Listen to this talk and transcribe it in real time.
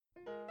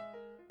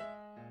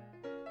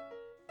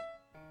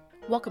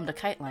Welcome to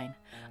KiteLine,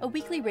 a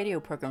weekly radio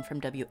program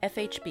from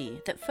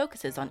WFHB that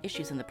focuses on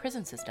issues in the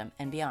prison system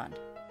and beyond.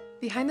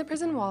 Behind the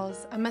prison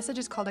walls, a message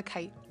is called a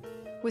kite.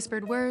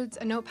 Whispered words,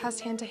 a note passed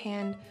hand to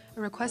hand, a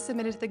request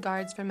submitted to the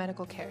guards for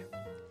medical care.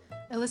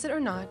 Illicit or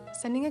not,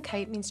 sending a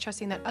kite means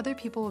trusting that other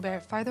people will bear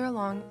it farther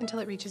along until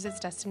it reaches its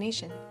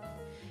destination.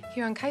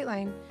 Here on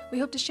KiteLine, we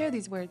hope to share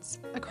these words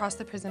across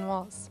the prison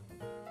walls.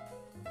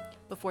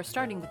 Before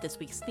starting with this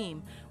week's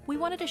theme, we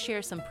wanted to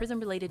share some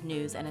prison-related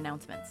news and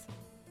announcements.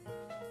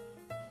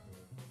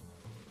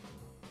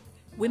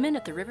 Women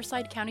at the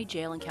Riverside County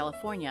Jail in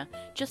California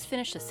just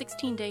finished a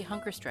 16-day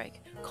hunger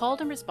strike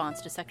called in response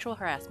to sexual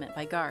harassment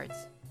by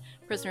guards.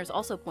 Prisoners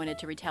also pointed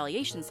to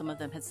retaliation some of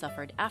them had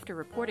suffered after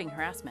reporting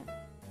harassment.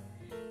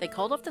 They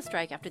called off the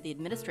strike after the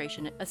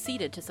administration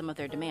acceded to some of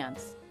their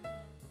demands.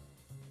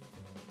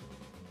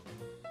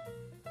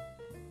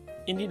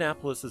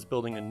 Indianapolis is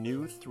building a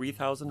new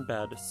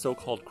 3,000-bed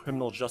so-called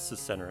criminal justice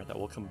center that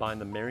will combine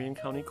the Marion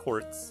County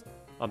Courts,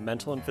 a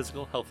mental and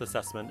physical health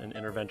assessment and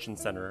intervention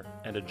center,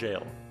 and a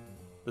jail.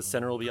 The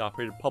center will be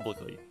operated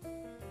publicly.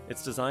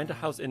 It's designed to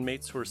house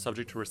inmates who are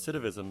subject to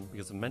recidivism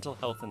because of mental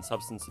health and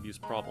substance abuse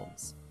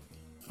problems.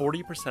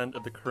 40%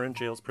 of the current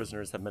jail's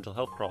prisoners have mental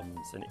health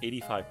problems, and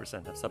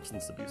 85% have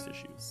substance abuse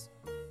issues.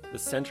 The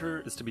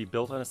center is to be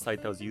built on a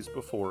site that was used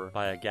before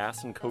by a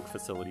gas and coke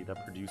facility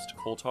that produced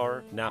coal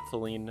tar,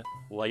 naphthalene,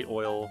 light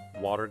oil,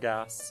 water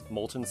gas,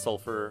 molten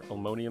sulfur,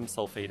 ammonium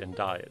sulfate, and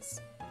dyes.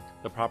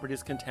 The property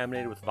is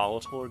contaminated with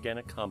volatile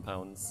organic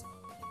compounds,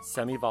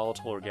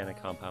 semi-volatile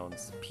organic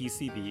compounds,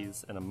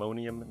 PCBs, and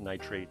ammonium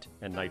nitrate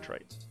and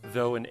nitrite.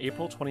 Though an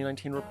April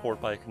 2019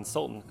 report by a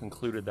consultant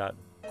concluded that,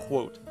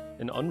 quote,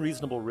 an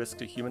unreasonable risk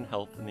to human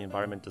health and the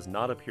environment does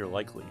not appear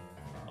likely,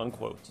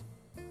 unquote.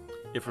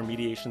 If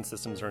remediation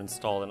systems are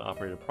installed and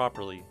operated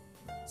properly,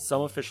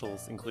 some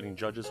officials, including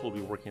judges who will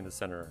be working at the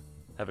center,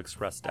 have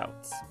expressed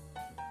doubts.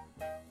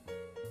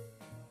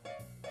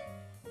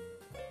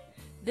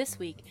 This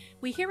week,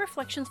 we hear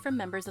reflections from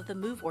members of the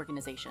MOVE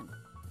organization.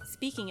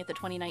 Speaking at the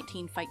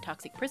 2019 Fight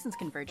Toxic Prisons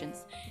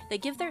Convergence, they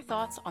give their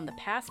thoughts on the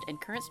past and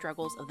current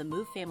struggles of the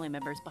MOVE family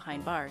members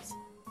behind bars.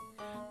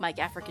 Mike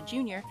Africa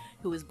Jr.,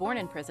 who was born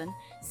in prison,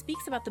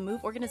 speaks about the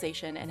MOVE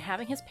organization and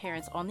having his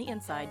parents on the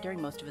inside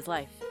during most of his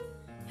life.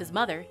 His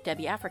mother,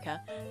 Debbie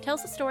Africa,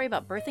 tells a story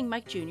about birthing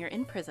Mike Jr.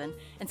 in prison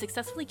and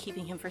successfully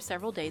keeping him for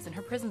several days in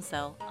her prison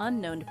cell,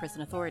 unknown to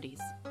prison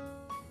authorities.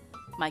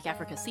 Mike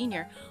Africa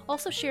Sr.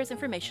 also shares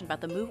information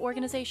about the MOVE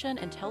organization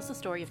and tells the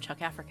story of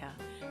Chuck Africa,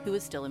 who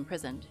is still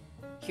imprisoned.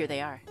 Here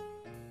they are.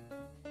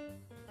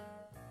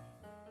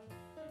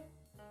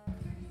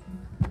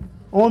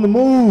 On the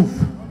move.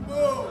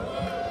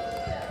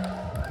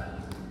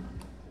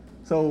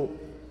 So,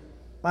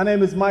 my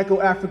name is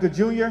Michael Africa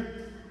Jr.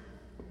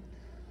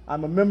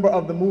 I'm a member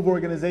of the MOVE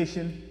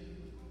organization,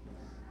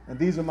 and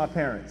these are my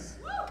parents.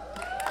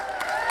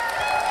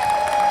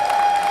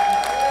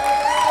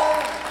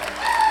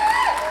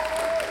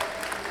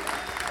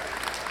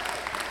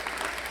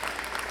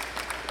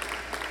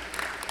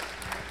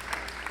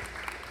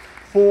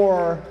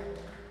 For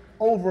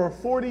over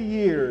 40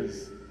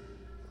 years,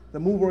 the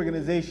MOVE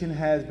organization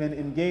has been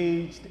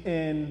engaged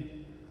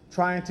in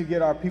trying to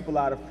get our people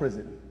out of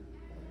prison.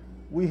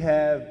 We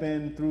have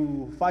been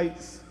through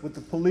fights with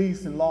the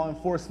police and law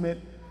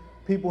enforcement.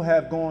 People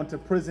have gone to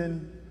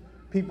prison.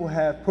 People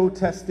have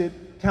protested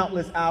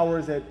countless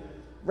hours at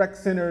rec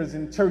centers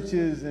and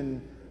churches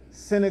and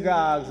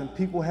synagogues, and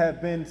people have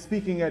been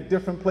speaking at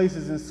different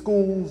places in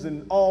schools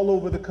and all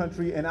over the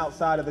country and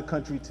outside of the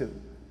country too.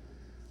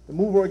 The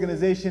MOVE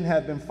organization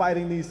has been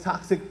fighting these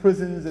toxic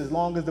prisons as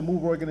long as the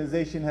MOVE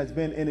organization has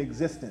been in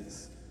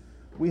existence.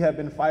 We have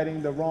been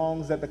fighting the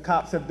wrongs that the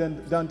cops have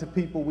done to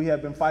people. We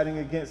have been fighting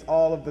against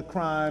all of the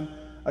crime,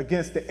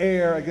 against the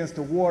air, against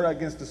the water,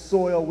 against the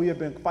soil. We have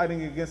been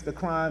fighting against the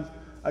crimes,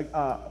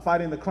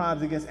 fighting the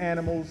crimes against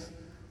animals.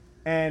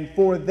 And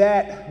for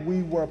that,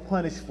 we were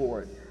punished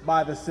for it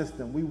by the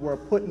system. We were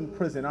put in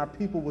prison. Our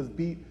people was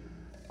beat,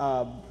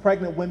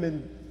 pregnant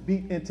women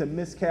beat into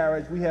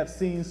miscarriage. We have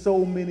seen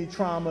so many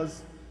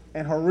traumas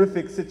and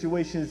horrific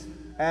situations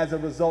as a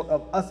result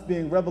of us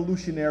being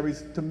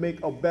revolutionaries to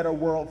make a better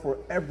world for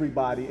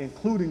everybody,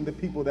 including the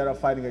people that are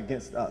fighting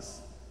against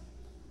us.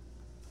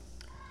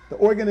 The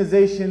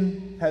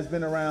organization has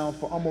been around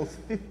for almost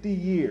 50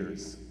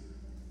 years,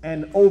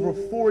 and over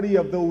 40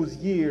 of those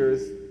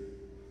years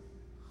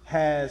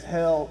has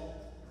held,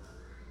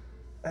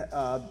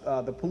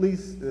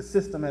 the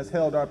system has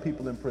held our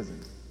people in prison.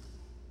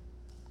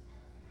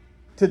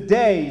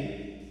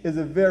 Today is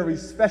a very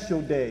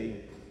special day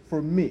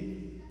for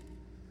me.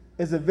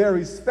 It's a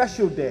very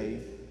special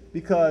day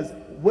because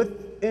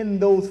within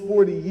those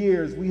 40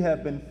 years, we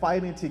have been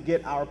fighting to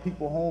get our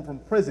people home from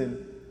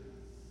prison.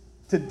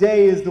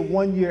 Today is the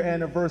 1-year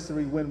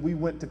anniversary when we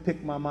went to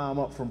pick my mom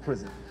up from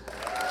prison.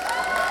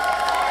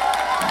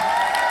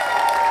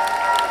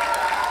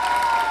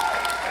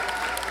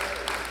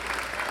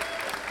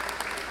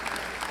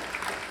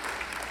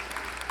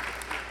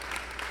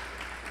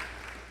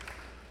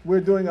 We're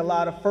doing a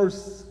lot of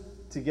firsts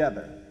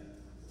together.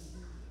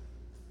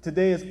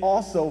 Today is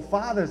also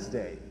Father's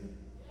Day.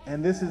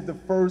 And this is the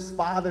first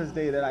Father's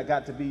Day that I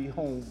got to be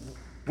home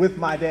with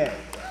my dad.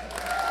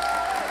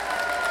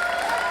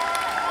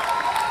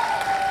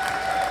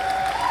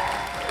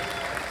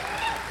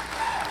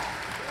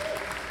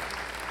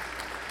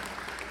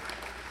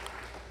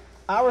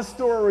 Our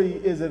story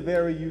is a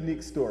very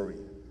unique story.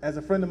 As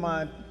a friend of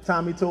mine,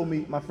 Tommy, told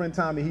me, my friend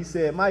Tommy, he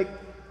said, Mike,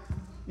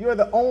 you're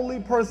the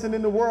only person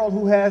in the world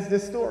who has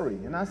this story.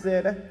 And I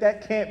said,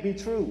 that can't be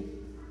true.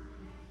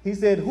 He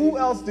said, who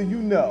else do you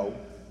know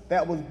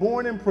that was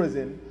born in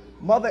prison,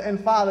 mother and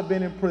father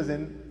been in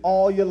prison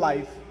all your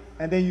life,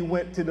 and then you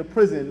went to the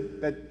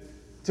prison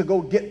to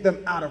go get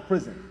them out of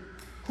prison?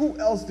 Who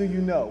else do you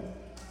know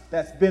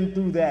that's been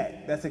through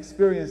that, that's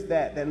experienced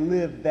that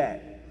lived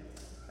that?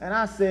 And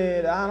I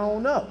said, I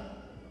don't know.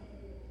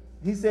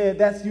 He said,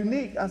 that's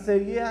unique. I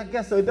said, yeah, I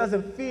guess so. It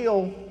doesn't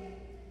feel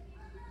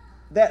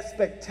that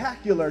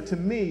spectacular to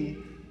me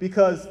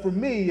because for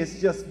me,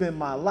 it's just been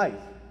my life.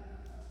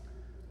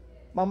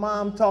 My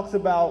mom talks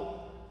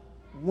about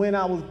when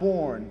I was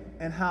born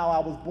and how I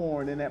was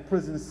born in that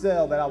prison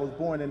cell that I was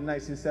born in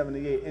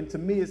 1978. And to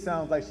me, it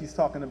sounds like she's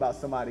talking about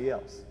somebody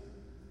else.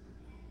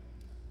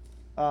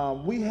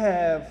 We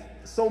have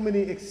so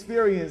many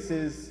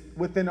experiences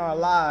within our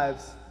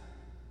lives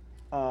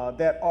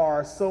that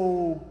are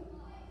so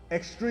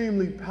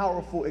extremely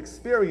powerful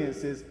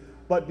experiences,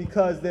 but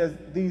because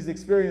these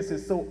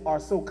experiences are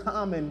so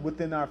common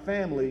within our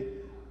family,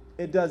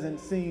 it doesn't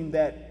seem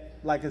that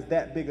like it's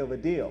that big of a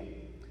deal.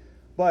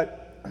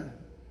 But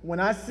when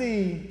I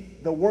see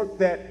the work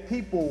that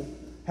people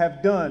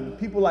have done,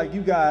 people like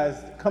you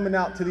guys coming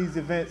out to these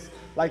events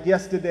like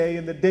yesterday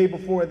and the day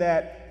before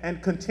that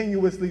and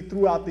continuously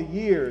throughout the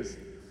years,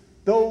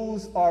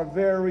 those are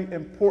very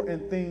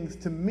important things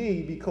to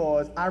me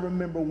because I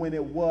remember when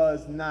it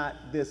was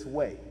not this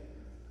way.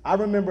 I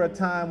remember a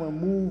time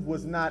when MOVE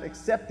was not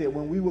accepted,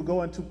 when we would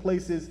go into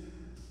places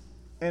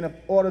in an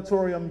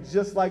auditorium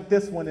just like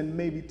this one and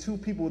maybe 2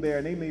 people there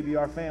and they may be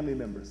our family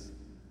members.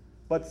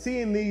 But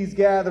seeing these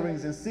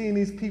gatherings and seeing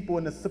these people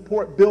and the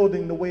support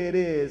building the way it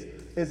is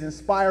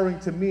inspiring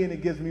to me, and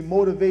it gives me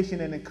motivation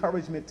and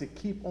encouragement to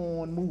keep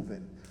on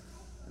moving.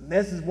 And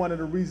this is one of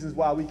the reasons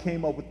why we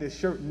came up with this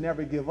shirt,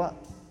 Never Give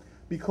Up.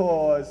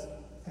 Because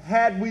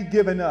had we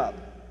given up,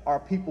 our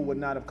people would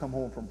not have come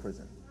home from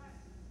prison.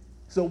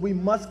 So we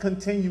must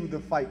continue the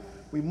fight.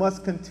 We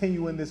must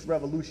continue in this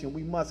revolution.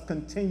 We must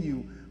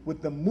continue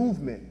with the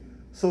movement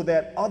so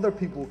that other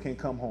people can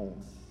come home.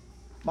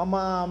 My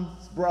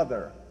mom's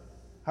brother,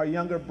 her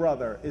younger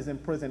brother, is in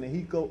prison, and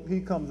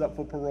he comes up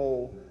for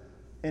parole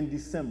in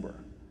December.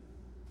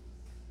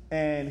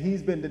 And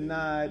he's been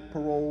denied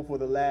parole for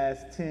the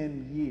last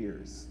 10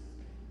 years.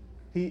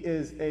 He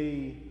is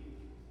a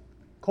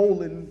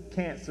colon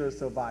cancer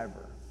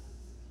survivor.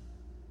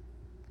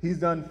 He's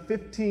done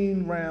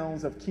 15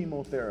 rounds of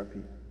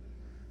chemotherapy.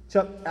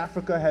 Chuck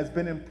Africa has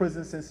been in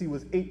prison since he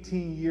was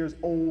 18 years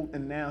old,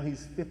 and now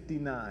he's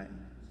 59.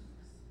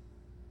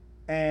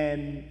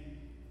 And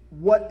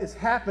what is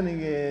happening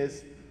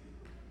is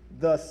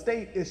the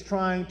state is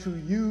trying to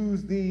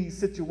use these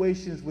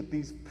situations with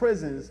these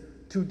prisons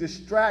to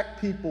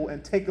distract people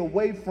and take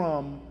away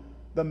from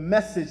the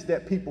message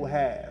that people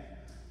have.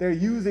 They're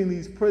using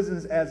these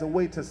prisons as a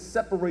way to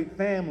separate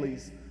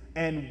families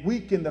and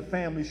weaken the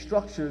family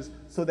structures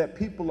so that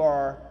people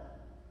are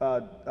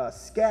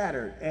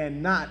scattered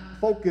and not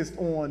focused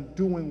on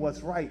doing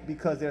what's right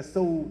because they're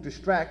so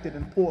distracted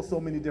and pulled so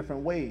many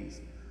different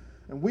ways.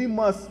 And we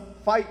must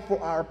fight for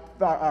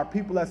our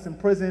people that's in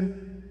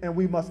prison, and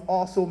we must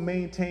also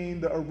maintain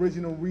the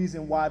original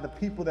reason why the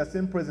people that's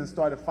in prison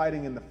started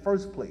fighting in the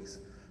first place,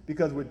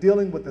 because we're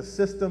dealing with a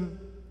system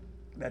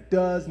that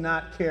does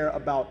not care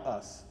about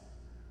us.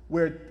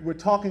 We're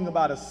talking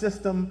about a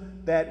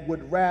system that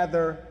would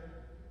rather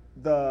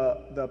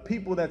the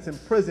people that's in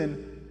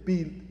prison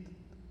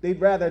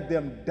they'd rather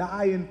them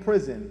die in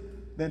prison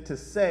than to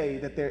say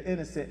that they're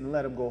innocent and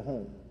let them go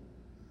home.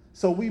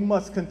 So we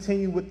must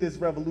continue with this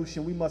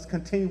revolution. We must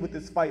continue with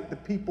this fight. The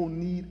people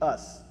need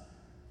us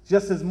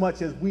just as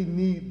much as we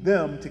need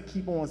them to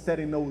keep on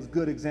setting those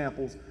good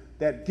examples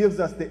that gives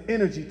us the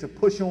energy to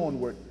push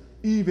onward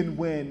even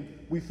when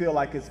we feel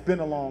like it's been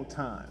a long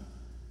time.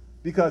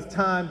 Because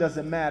time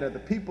doesn't matter. The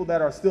people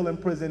that are still in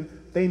prison,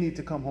 they need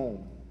to come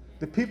home.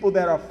 The people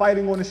that are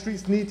fighting on the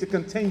streets need to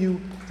continue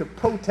to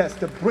protest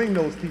to bring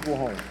those people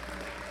home.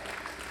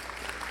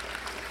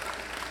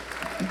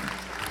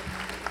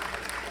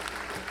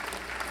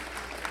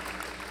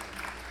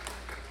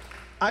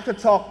 I could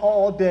talk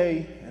all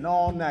day and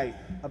all night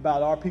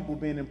about our people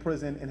being in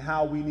prison and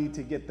how we need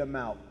to get them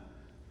out.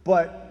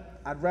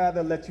 But I'd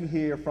rather let you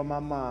hear from my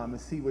mom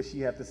and see what she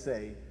had to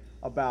say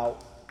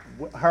about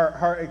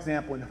her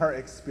example and her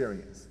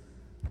experience.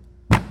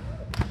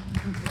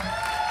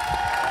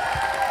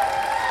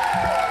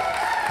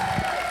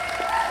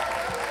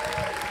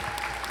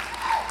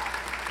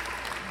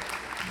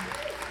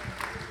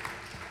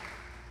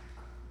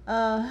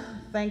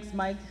 Thanks,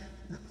 Mike.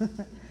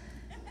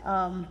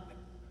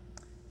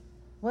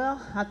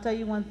 Well, I'll tell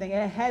you one thing.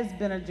 It has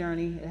been a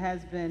journey. It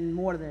has been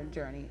more than a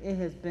journey. It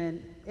has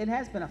been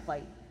a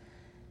fight.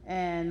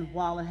 And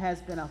while it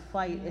has been a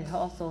fight, it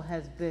also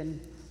has been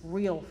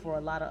real for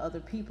a lot of other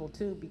people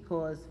too,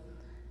 because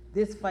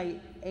this fight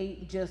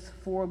ain't just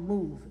for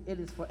MOVE. It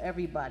is for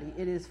everybody.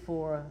 It is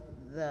for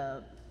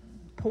the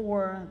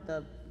poor,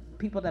 the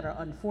people that are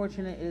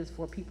unfortunate. It is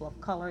for people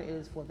of color. It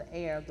is for the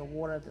air, the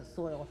water, the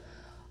soil.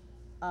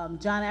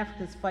 John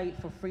Africa's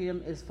fight for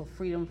freedom is for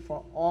freedom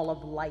for all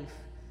of life.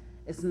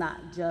 It's not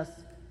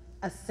just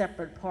a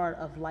separate part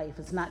of life.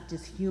 It's not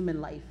just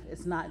human life.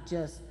 It's not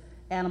just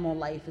animal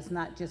life. It's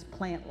not just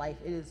plant life.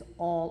 It is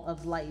all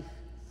of life.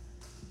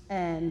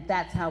 And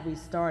that's how we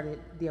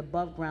started the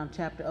above ground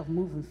chapter of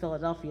MOVE in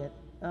Philadelphia.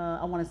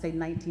 I want to say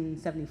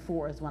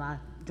 1974 is when I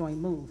joined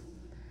MOVE.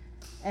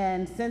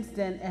 And since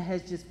then, it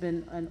has just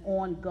been an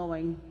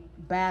ongoing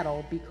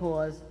battle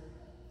because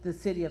the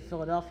city of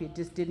Philadelphia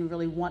just didn't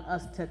really want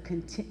us to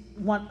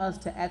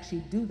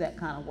actually do that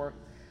kind of work.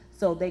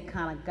 So they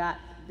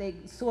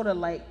sort of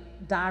like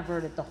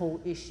diverted the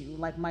whole issue.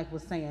 Like Mike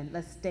was saying,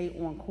 let's stay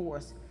on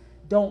course.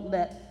 Don't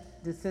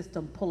let the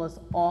system pull us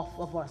off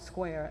of our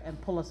square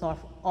and pull us off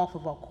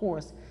of our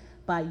course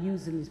by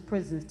using these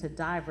prisons to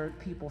divert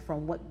people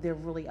from what they're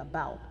really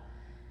about.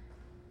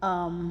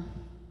 I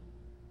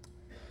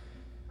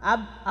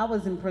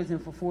was in prison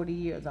for 40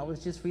 years. I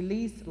was just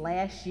released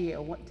last year.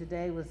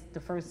 Today was the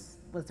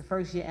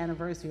first year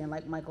anniversary, and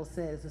like Michael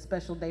said, it's a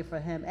special day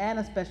for him and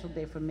a special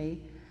day for me.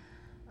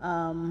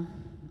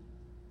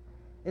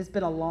 It's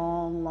been a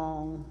long,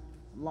 long,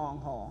 long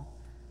haul.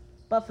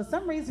 But for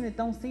some reason, it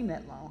don't seem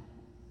that long,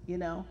 you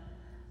know?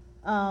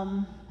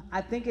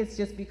 I think it's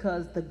just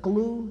because the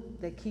glue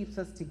that keeps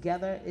us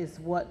together is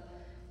what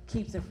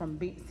keeps it from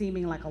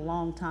seeming like a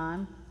long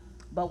time.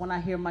 But when I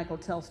hear Michael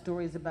tell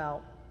stories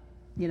about,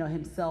 you know,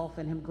 himself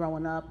and him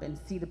growing up and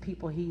see the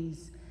people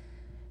he's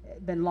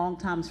been long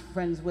time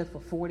friends with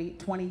for 40,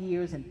 20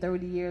 years and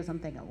 30 years, I'm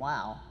thinking,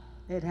 wow,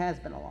 it has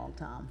been a long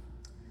time.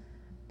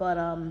 But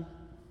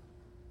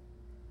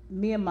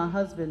me and my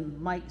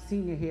husband, Mike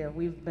Sr. here,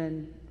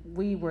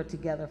 we were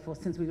together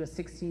since we were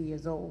 16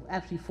 years old,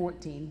 actually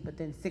 14, but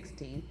then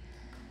 16,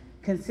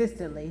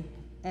 consistently.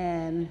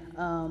 And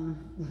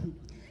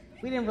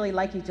we didn't really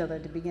like each other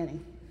at the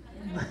beginning.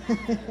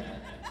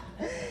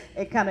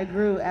 It kind of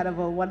grew out of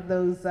one of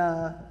those,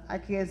 I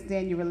can't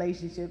stand your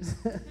relationships.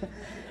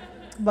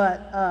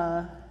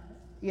 But,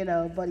 you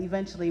know, but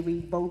eventually we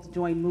both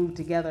joined MOVE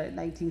together in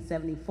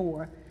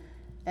 1974.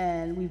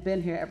 And we've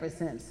been here ever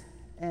since.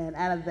 And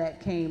out of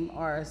that came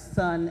our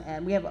son,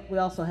 and we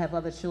also have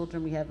other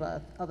children. We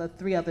have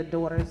three other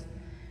daughters,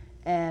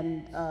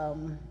 and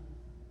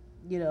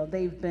you know,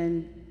 they've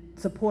been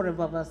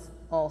supportive of us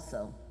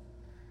also.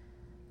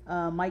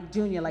 Mike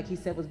Jr., like he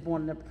said, was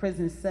born in a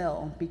prison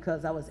cell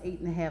because I was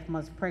 8.5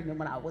 months pregnant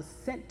when I was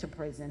sent to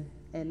prison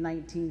in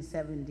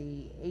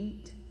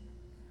 1978.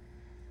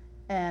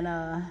 And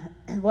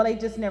well, they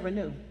just never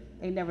knew.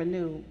 They never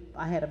knew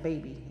I had a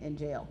baby in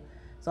jail.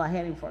 So I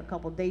had him for a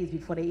couple of days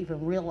before they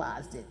even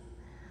realized it.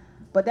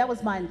 But that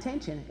was my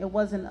intention. It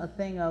wasn't a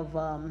thing of,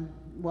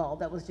 well,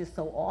 that was just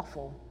so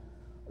awful.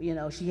 You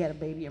know, she had a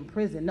baby in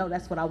prison. No,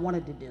 that's what I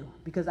wanted to do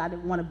because I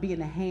didn't want to be in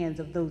the hands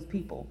of those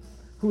people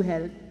who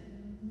had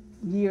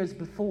years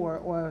before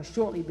or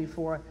shortly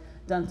before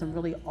done some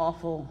really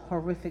awful,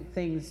 horrific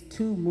things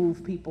to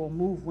MOVE people,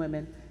 MOVE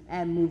women,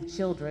 and MOVE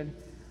children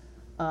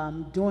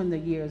during the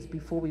years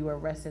before we were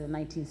arrested in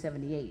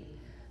 1978.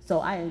 So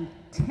I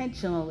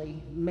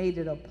intentionally made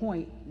it a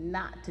point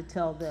not to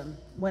tell them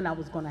when I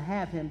was going to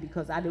have him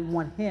because I didn't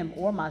want him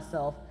or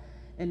myself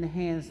in the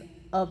hands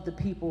of the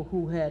people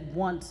who had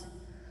once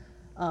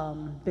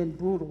been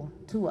brutal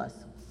to us.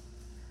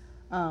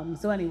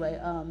 So anyway,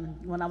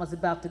 when I was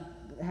about to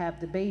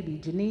have the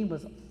baby, Janine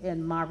was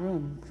in my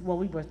room. Well,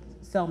 we were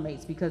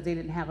cellmates because they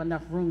didn't have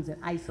enough rooms in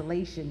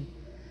isolation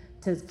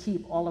to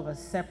keep all of us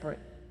separate,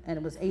 and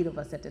it was 8 of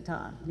us at the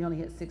time. We only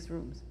had 6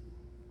 rooms.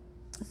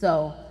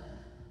 So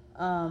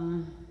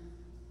when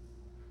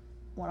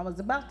I was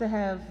about to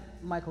have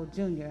Michael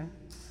Jr.,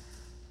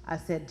 I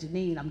said,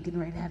 Janine, I'm getting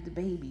ready to have the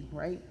baby,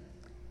 right?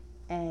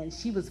 And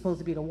she was supposed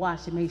to be the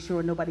watch and make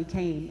sure nobody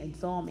came and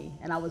saw me.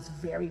 And I was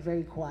very,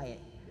 very quiet.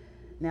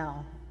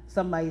 Now,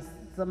 some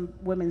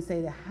women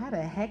say, how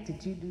the heck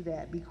did you do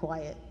that? Be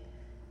quiet,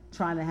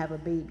 trying to have a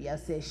baby. I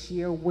said,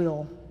 sheer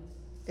will.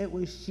 It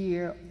was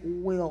sheer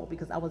will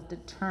because I was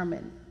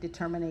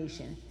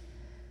determination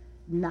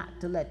not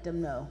to let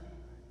them know.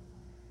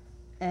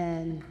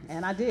 And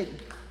I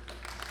did.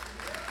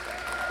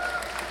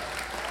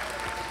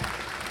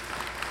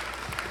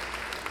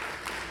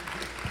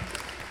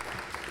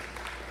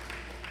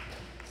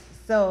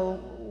 So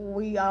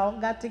we all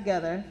got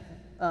together.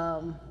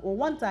 Well,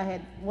 once I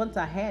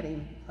had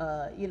him,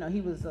 you know,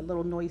 he was a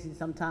little noisy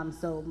sometimes,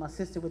 so my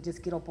sister would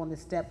just get up on the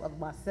step of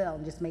my cell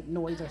and just make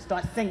noise or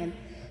start singing.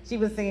 She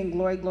was singing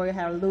Glory, Glory,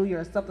 Hallelujah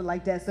or something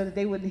like that so that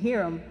they wouldn't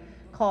hear him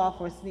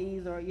cough or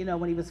sneeze or, you know,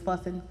 when he was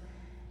fussing.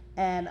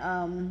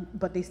 And,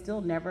 but they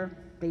never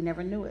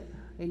knew it.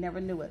 They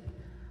never knew it.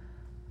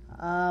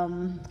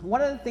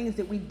 One of the things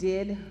that we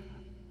did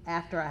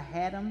after I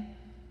had him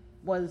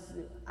was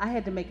I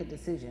had to make a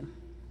decision.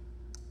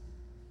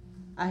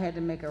 I had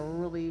to make a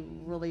really,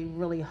 really,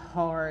 really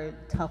hard,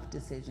 tough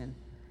decision.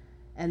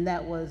 And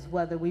that was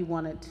whether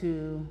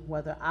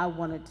I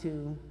wanted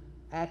to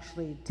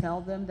actually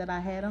tell them that I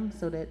had him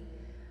so that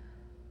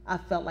I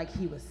felt like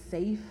he was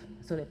safe,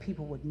 so that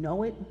people would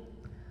know it,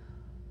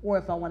 or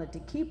if I wanted to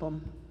keep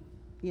him,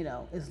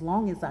 as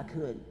long as I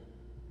could,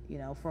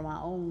 for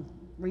my own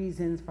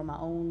reasons, for my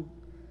own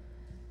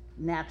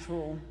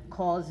natural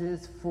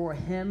causes, for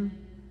him,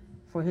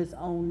 for his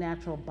own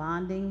natural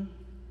bonding.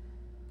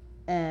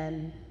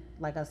 And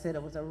like I said,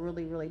 it was a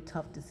really, really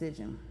tough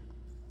decision.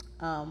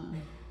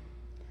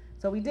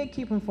 So we did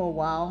keep him for a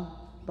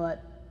while,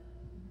 but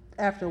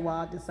after a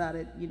while I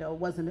decided, it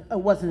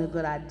wasn't a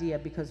good idea,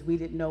 because we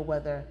didn't know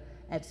whether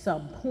at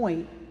some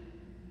point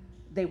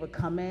they would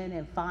come in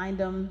and find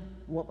him,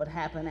 what would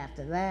happen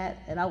after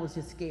that. And I was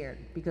just scared,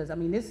 because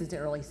this is the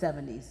early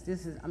 70s.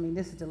 This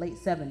is the late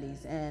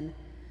 70s, and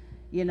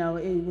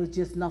it was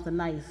just nothing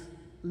nice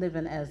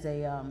living as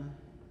a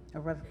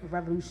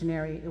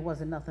revolutionary. It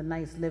wasn't nothing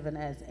nice living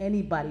as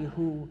anybody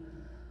who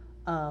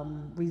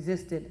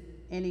resisted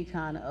any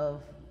kind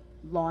of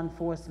law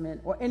enforcement,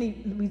 or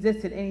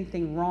resisted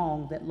anything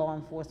wrong that law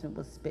enforcement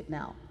was spitting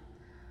out,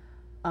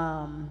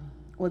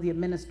 or the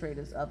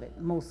administrators of it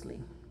mostly.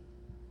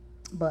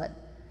 But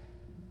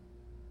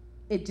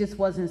it just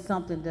wasn't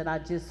something that I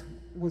just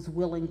was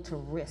willing to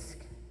risk,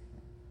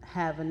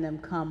 having them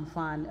come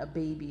find a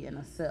baby in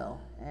a cell.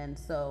 And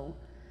so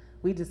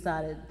we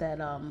decided that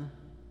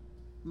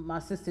my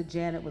sister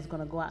Janet was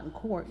going to go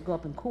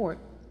up in court,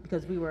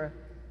 because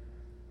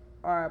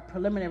our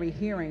preliminary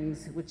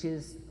hearings, which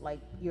is like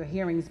your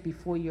hearings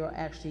before you're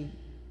actually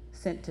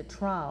sent to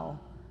trial,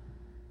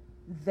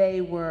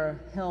 they were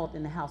held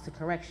in the House of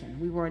Correction.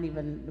 We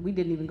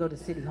didn't even go to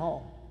City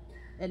Hall,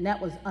 and that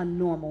was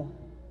unnormal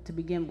to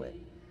begin with.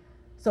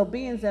 So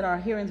being that our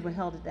hearings were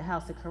held at the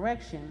House of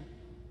Correction,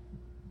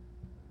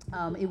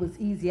 it was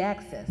easy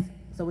access.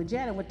 So when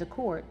Janet went to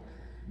court,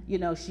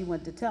 she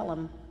went to tell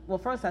him, well,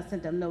 first I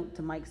sent a note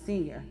to Mike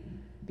Sr.,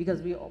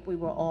 because we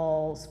were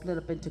all split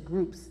up into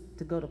groups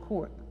to go to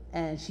court.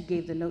 And she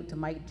gave the note to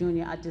Mike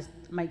Jr.,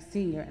 Mike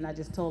Sr., and I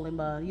just told him,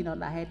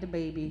 that I had the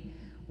baby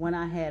when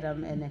I had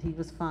him, and that he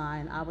was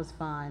fine, I was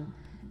fine,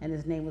 and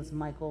his name was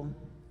Michael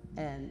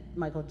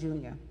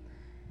Jr.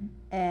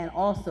 And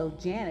also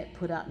Janet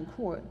put out in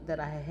court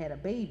that I had a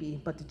baby,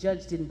 but the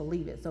judge didn't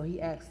believe it, so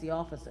he asked the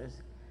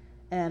officers.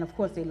 And of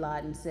course they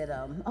lied and said,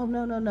 oh,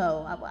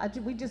 no,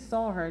 we just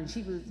saw her, and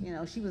she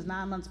was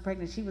 9 months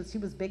pregnant. She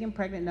was big and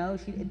pregnant. No,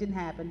 it didn't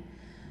happen.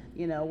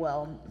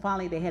 Well,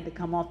 finally they had to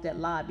come off that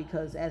lie,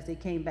 because as they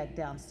came back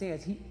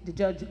downstairs, the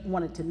judge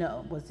wanted to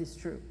know, was this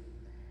true?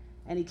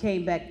 And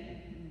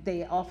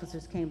the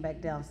officers came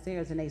back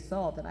downstairs, and they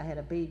saw that I had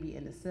a baby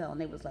in the cell,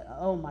 and they was like,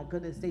 oh my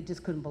goodness, they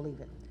just couldn't believe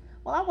it.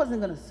 Well, I wasn't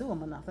gonna sue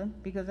him or nothing,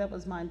 because that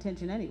was my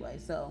intention anyway,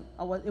 so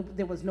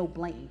there was no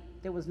blame.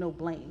 There was no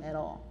blame at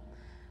all.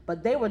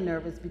 But they were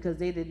nervous, because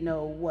they didn't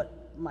know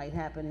what might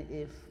happen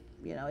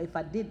if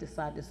I did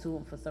decide to sue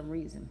him for some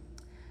reason.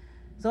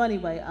 So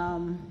anyway,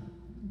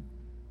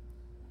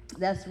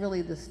 that's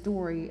really the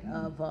story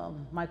of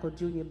Michael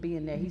Jr.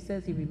 being there. He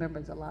says he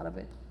remembers a lot of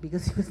it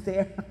because he was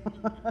there.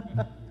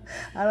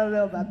 I don't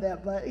know about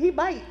that, but he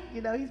might.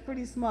 He's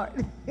pretty smart.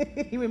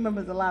 He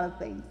remembers a lot of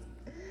things.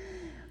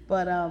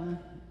 But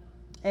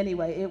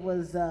anyway, it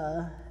was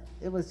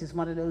just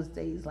one of those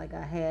days. Like,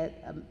 I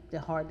had the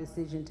hard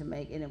decision to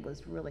make, and it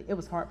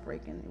was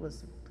heartbreaking. It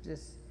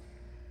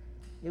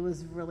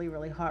was really,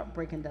 really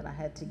heartbreaking that I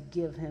had to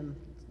give him,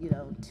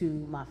 to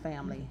my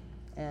family.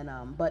 And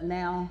but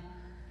now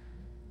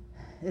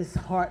it's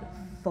heart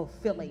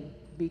fulfilling,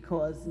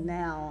 because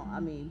now,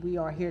 we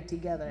are here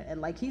together. And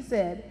like he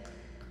said,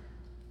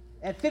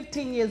 at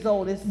 15 years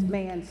old, this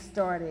man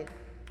started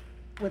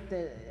with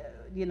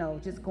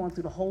just going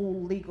through the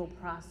whole legal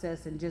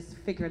process and just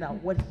figuring out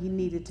what he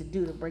needed to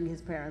do to bring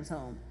his parents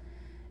home.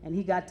 And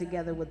he got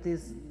together with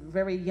this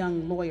very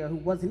young lawyer who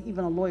wasn't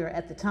even a lawyer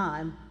at the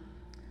time,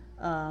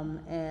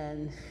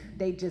 and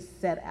they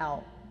just set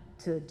out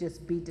to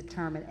just be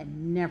determined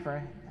and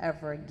never,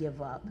 ever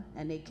give up.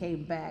 And they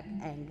came back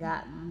and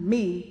got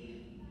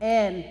me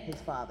and his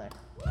father.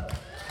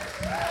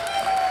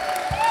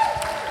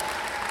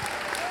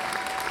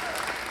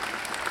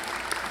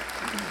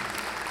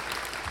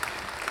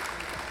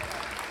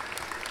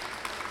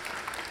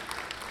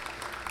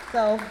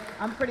 So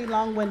I'm pretty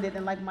long-winded,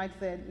 and like Mike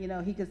said,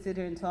 he could sit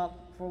here and talk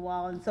for a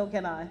while, and so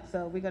can I.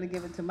 So we're going to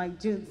give it to Mike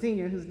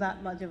Sr., who's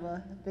not much of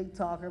a big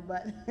talker,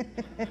 but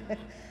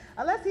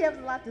unless he has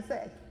a lot to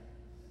say.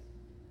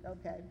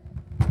 Okay.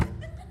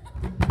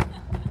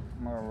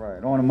 All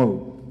right, on the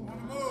move.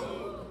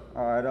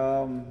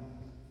 All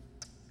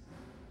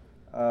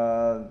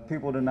right,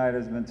 people tonight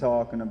has been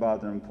talking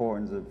about the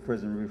importance of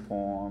prison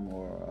reform,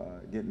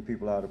 or getting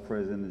people out of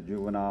prison, the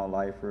juvenile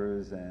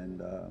lifers,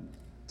 and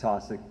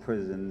toxic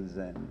prisons.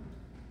 And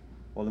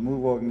well, the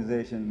MOVE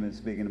organization has been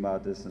speaking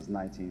about this since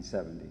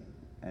 1970.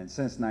 And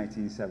since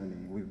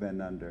 1970, we've been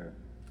under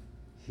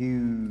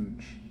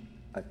huge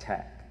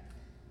attack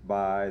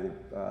by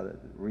the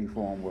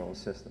reform world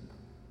system.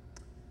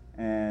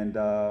 And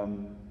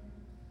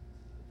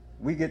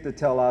we get to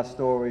tell our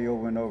story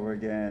over and over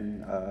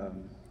again.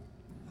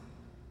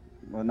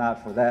 Well,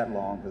 not for that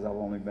long, because I've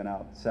only been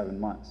out 7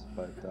 months,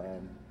 but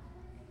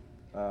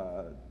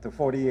the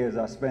 40 years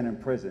I spent in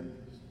prison,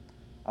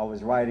 I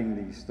was writing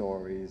these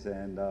stories,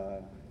 and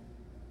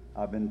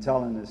I've been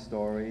telling this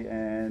story,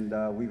 and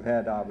we've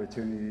had the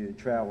opportunity to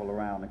travel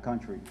around the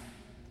country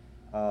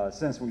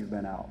since we've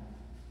been out.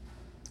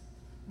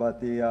 But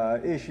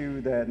the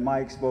issue that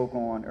Mike spoke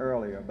on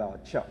earlier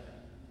about Chuck,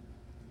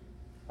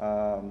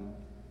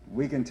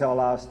 we can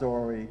tell our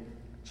story.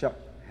 Chuck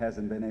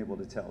hasn't been able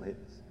to tell his.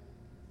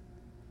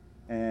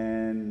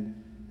 And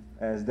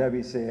as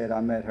Debbie said,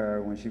 I met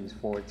her when she was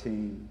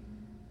 14.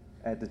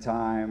 At the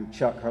time,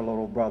 Chuck, her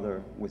little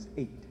brother, was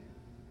 8.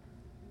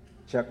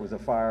 Chuck was a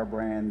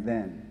firebrand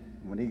then.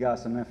 When he got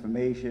some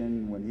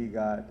information, when he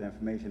got the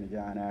information in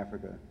Giant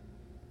Africa,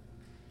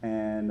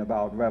 and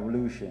about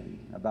revolution,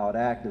 about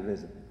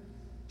activism,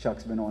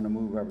 Chuck's been on the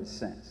move ever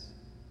since.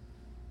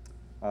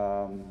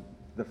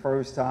 The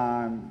first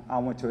time I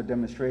went to a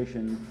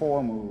demonstration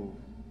for MOVE,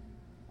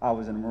 I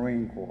was in the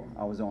Marine Corps.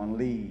 I was on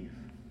leave.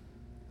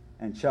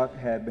 And Chuck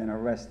had been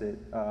arrested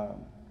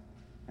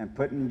and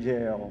put in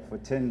jail for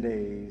 10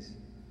 days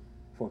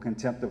for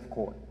contempt of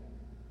court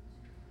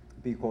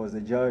because the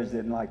judge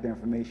didn't like the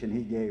information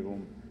he gave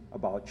him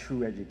about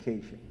true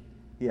education.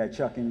 He had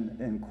Chuck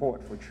in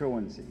court for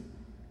truancy.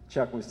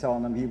 Chuck was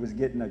telling him he was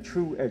getting a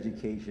true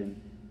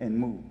education in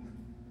MOVE.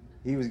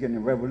 He was getting a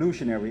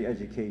revolutionary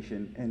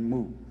education in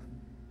MOVE.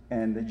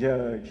 And the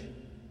judge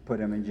put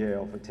him in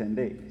jail for 10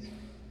 days.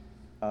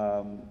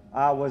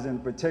 I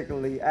wasn't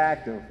particularly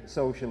active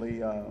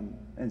socially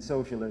in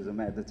socialism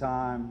at the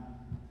time,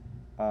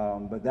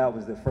 but that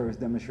was the first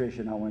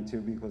demonstration I went to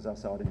because I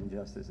saw the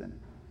injustice in it.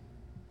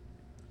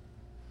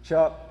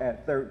 Chuck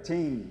at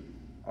 13,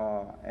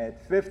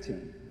 at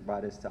 15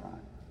 by this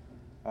time,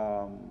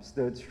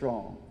 stood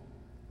strong.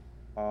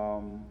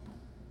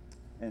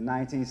 In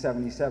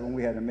 1977,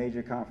 we had a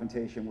major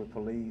confrontation with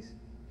police.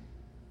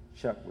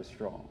 Chuck was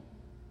strong.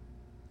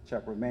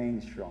 Chuck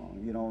remained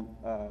strong. You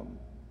know,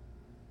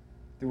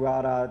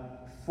 throughout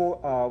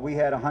our, we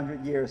had a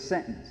 100-year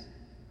sentence,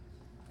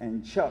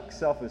 and Chuck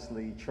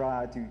selflessly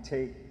tried to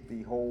take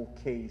the whole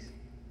case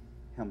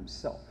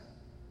himself.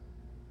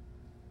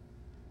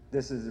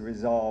 This is the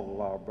resolve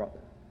of our brother.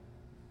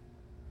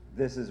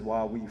 This is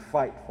why we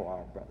fight for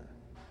our brother.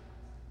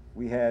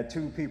 We had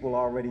 2 people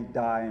already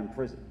die in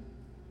prison.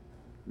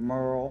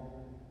 Merle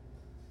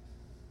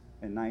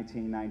in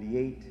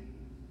 1998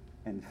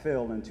 and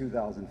Phil in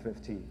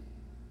 2015.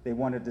 They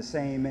wanted the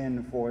same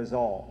end for us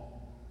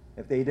all.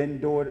 If they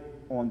didn't do it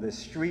on the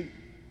street,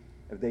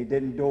 if they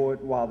didn't do it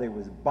while they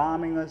was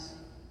bombing us,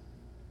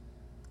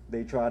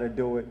 they try to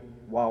do it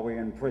while we're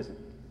in prison.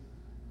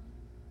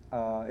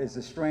 It's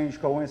a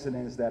strange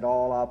coincidence that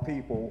all our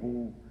people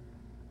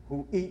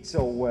who eat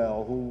so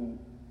well, who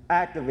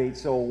activate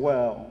so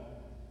well,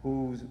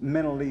 who's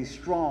mentally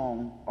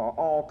strong, are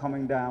all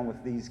coming down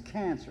with these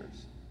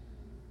cancers.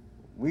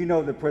 We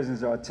know the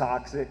prisons are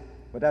toxic,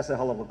 but that's a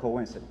hell of a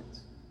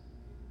coincidence.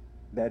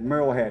 That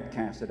Merle had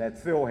cancer, that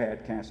Phil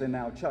had cancer, and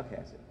now Chuck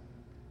has it.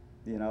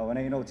 You know, and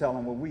ain't no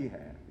telling what we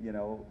have, you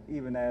know,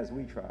 even as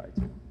we try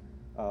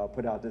to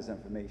put out this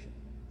information.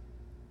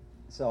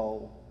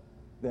 So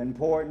the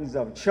importance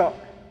of Chuck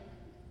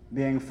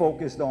being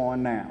focused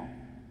on now.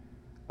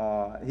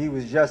 He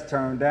was just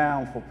turned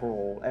down for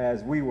parole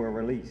as we were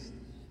released.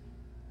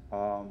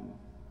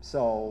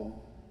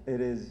 So it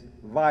is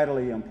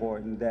vitally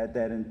important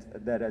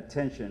that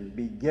attention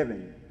be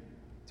given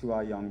to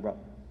our young brother,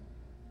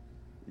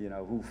 you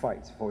know, who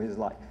fights for his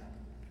life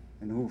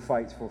and who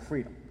fights for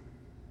freedom.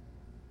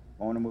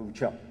 On the move,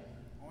 Chuck.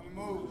 On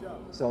the move, Chuck.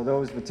 So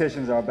those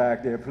petitions are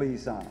back there.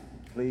 Please sign.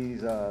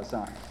 Please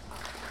sign.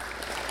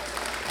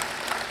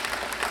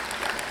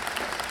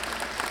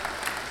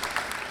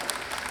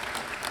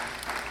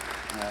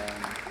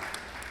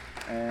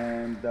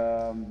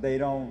 They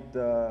don't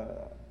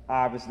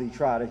obviously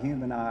try to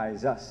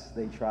humanize us.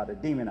 They try to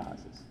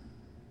demonize us.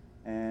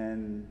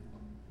 And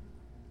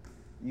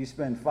you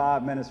spend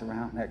 5 minutes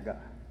around that guy.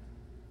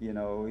 You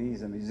know,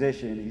 he's a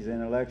musician, he's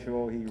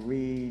intellectual, he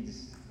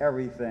reads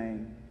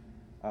everything.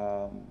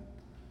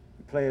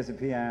 He plays the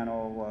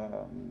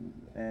piano,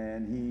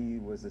 and he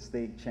was a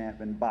state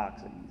champ in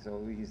boxing.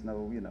 So he's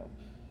you know,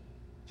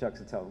 Chuck's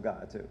a tough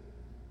guy too.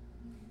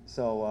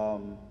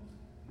 So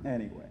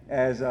anyway,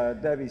 as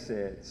Debbie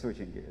said,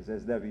 switching gears,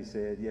 as Debbie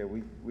said, yeah,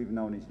 we've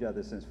known each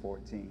other since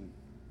 14.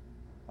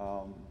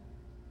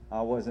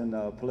 I wasn't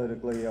a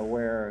politically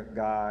aware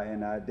guy,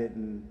 and I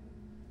didn't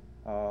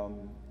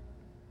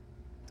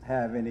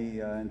have any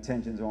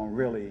intentions on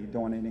really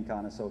doing any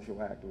kind of social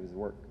activist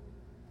work.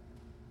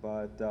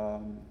 But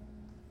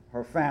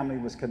her family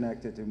was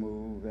connected to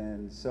MOVE,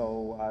 and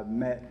so I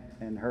met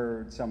and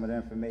heard some of the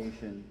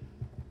information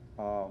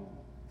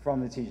from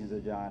the teachings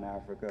of Giant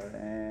Africa,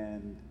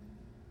 and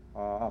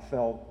I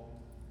felt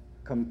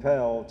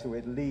compelled to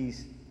at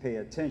least pay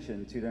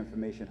attention to the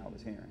information I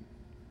was hearing.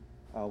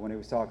 When they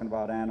was talking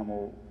about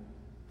animal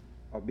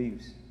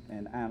abuse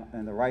and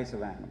the rights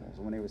of animals,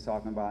 when they was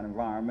talking about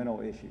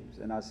environmental issues,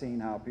 and I seen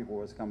how people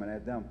was coming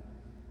at them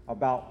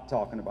about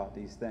talking about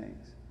these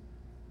things.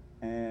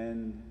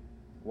 And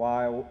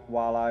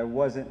while I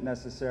wasn't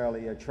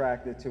necessarily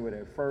attracted to it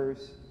at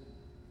first,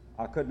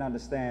 I couldn't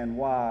understand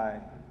why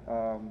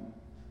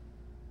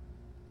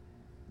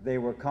they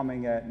were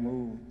coming at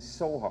MOVE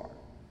so hard,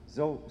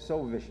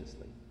 so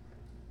viciously.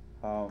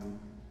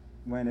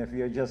 When if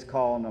you're just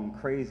calling them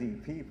crazy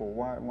people,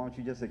 why don't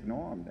you just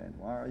ignore them then?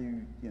 Why are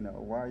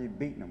you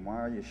beating them? Why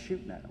are you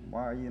shooting at them?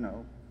 Why are you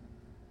know?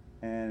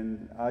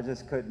 And I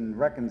just couldn't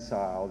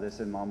reconcile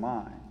this in my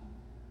mind.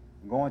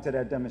 Going to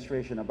that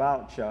demonstration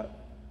about Chuck,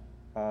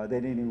 they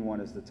didn't even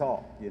want us to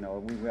talk. You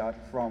know, we got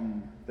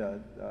from the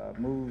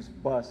MOVE's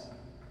bus,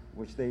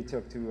 which they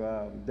took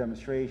to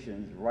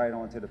demonstrations, right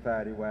onto the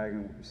paddy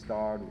wagon. We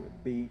started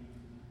with beat,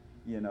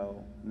 you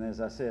know. And as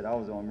I said, I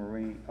was on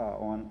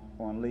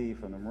leave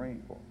from the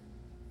Marine Corps.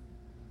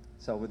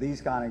 So with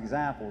these kind of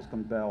examples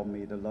compelled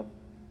me to look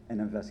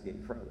and investigate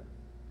further.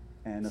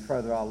 And the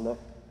further I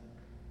looked,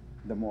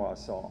 the more I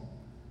saw.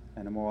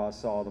 And the more I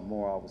saw, the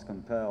more I was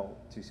compelled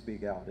to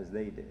speak out as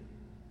they did.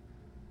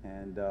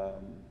 And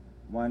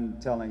one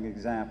telling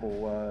example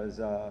was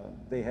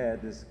they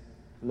had this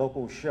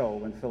local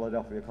show in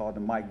Philadelphia called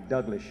the Mike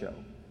Douglas Show.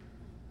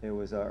 It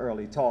was an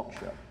early talk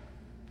show.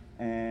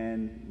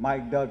 And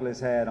Mike Douglas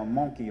had a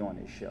monkey on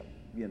his show,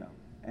 you know.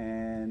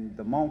 And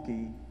the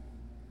monkey,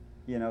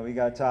 you know, he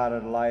got tired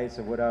of the lights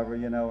or whatever,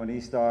 you know, and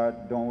he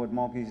started doing what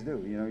monkeys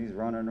do. You know, he's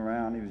running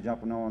around, he was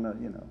jumping on the,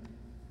 you know.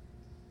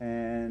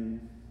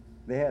 And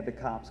they had the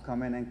cops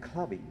come in and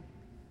club him,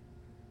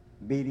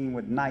 beat him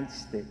with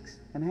nightsticks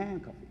and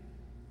handcuff him.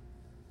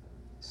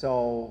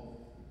 So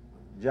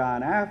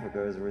John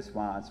Africa's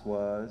response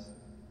was,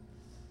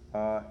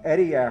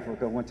 Eddie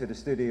Africa went to the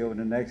studio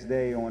the next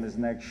day on his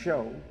next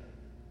show,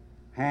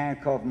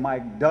 handcuffed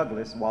Mike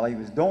Douglas while he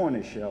was doing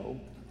his show,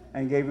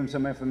 and gave him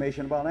some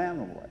information about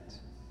animal rights.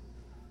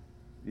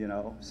 You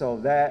know, so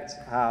that's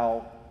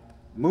how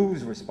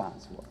MOVE's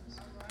response was,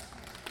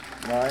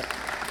 right?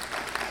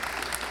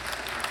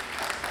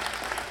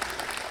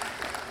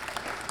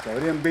 So he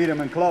didn't beat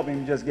him and club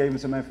him, just gave him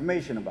some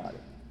information about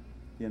it.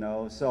 You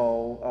know,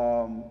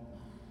 so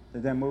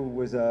then MOVE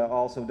was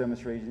also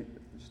demonstrating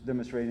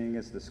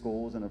against the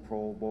schools and the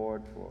parole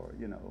board for,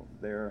 you know,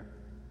 their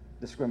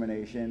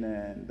discrimination.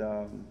 And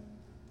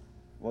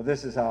well,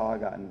 this is how I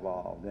got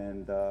involved.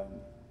 And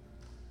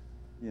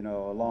you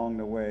know, along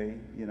the way,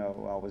 you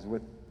know, I was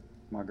with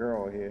my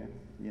girl here,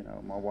 you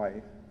know, my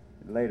wife,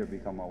 later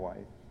become my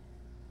wife.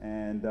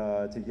 And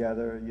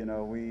together, you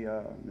know, we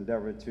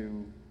endeavored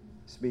to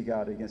speak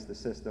out against the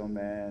system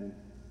and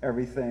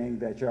everything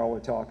that y'all were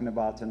talking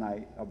about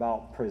tonight,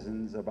 about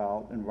prisons,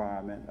 about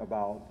environment,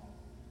 about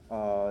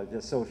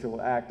just social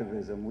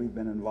activism we've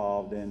been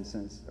involved in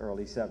since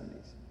early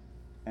 70s.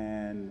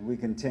 And we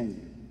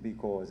continue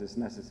because it's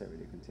necessary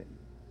to continue.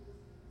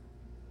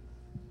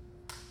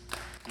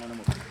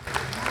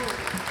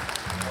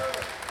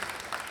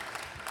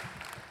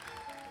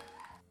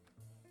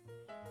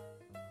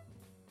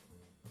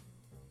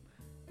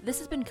 This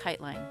has been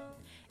KiteLine.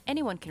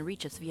 Anyone can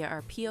reach us via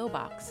our P.O.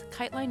 Box,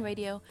 KiteLine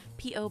Radio,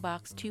 P.O.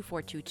 Box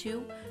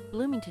 2422,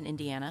 Bloomington,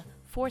 Indiana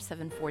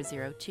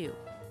 47402.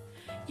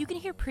 You can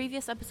hear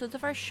previous episodes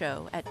of our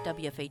show at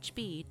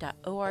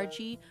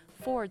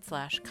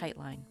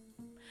wfhb.org/KiteLine.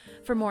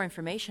 For more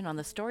information on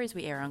the stories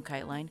we air on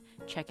KiteLine,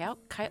 check out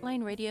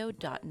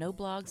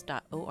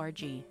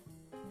kitelineradio.noblogs.org.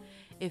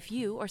 If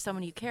you or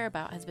someone you care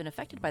about has been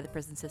affected by the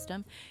prison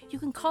system, you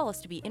can call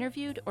us to be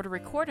interviewed or to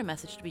record a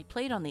message to be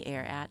played on the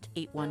air at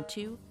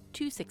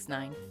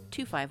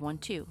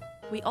 812-269-2512.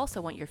 We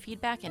also want your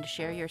feedback and to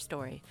share your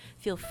story.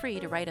 Feel free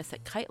to write us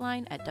at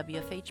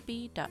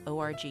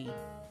kiteline@wfhb.org.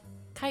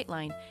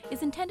 KiteLine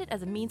is intended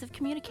as a means of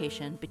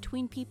communication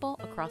between people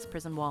across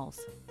prison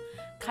walls.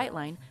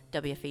 KiteLine,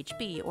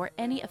 WFHB, or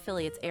any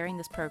affiliates airing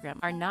this program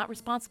are not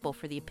responsible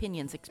for the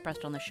opinions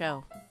expressed on the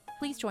show.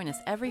 Please join us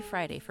every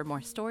Friday for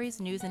more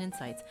stories, news, and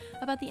insights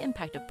about the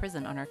impact of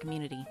prison on our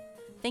community.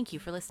 Thank you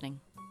for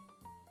listening.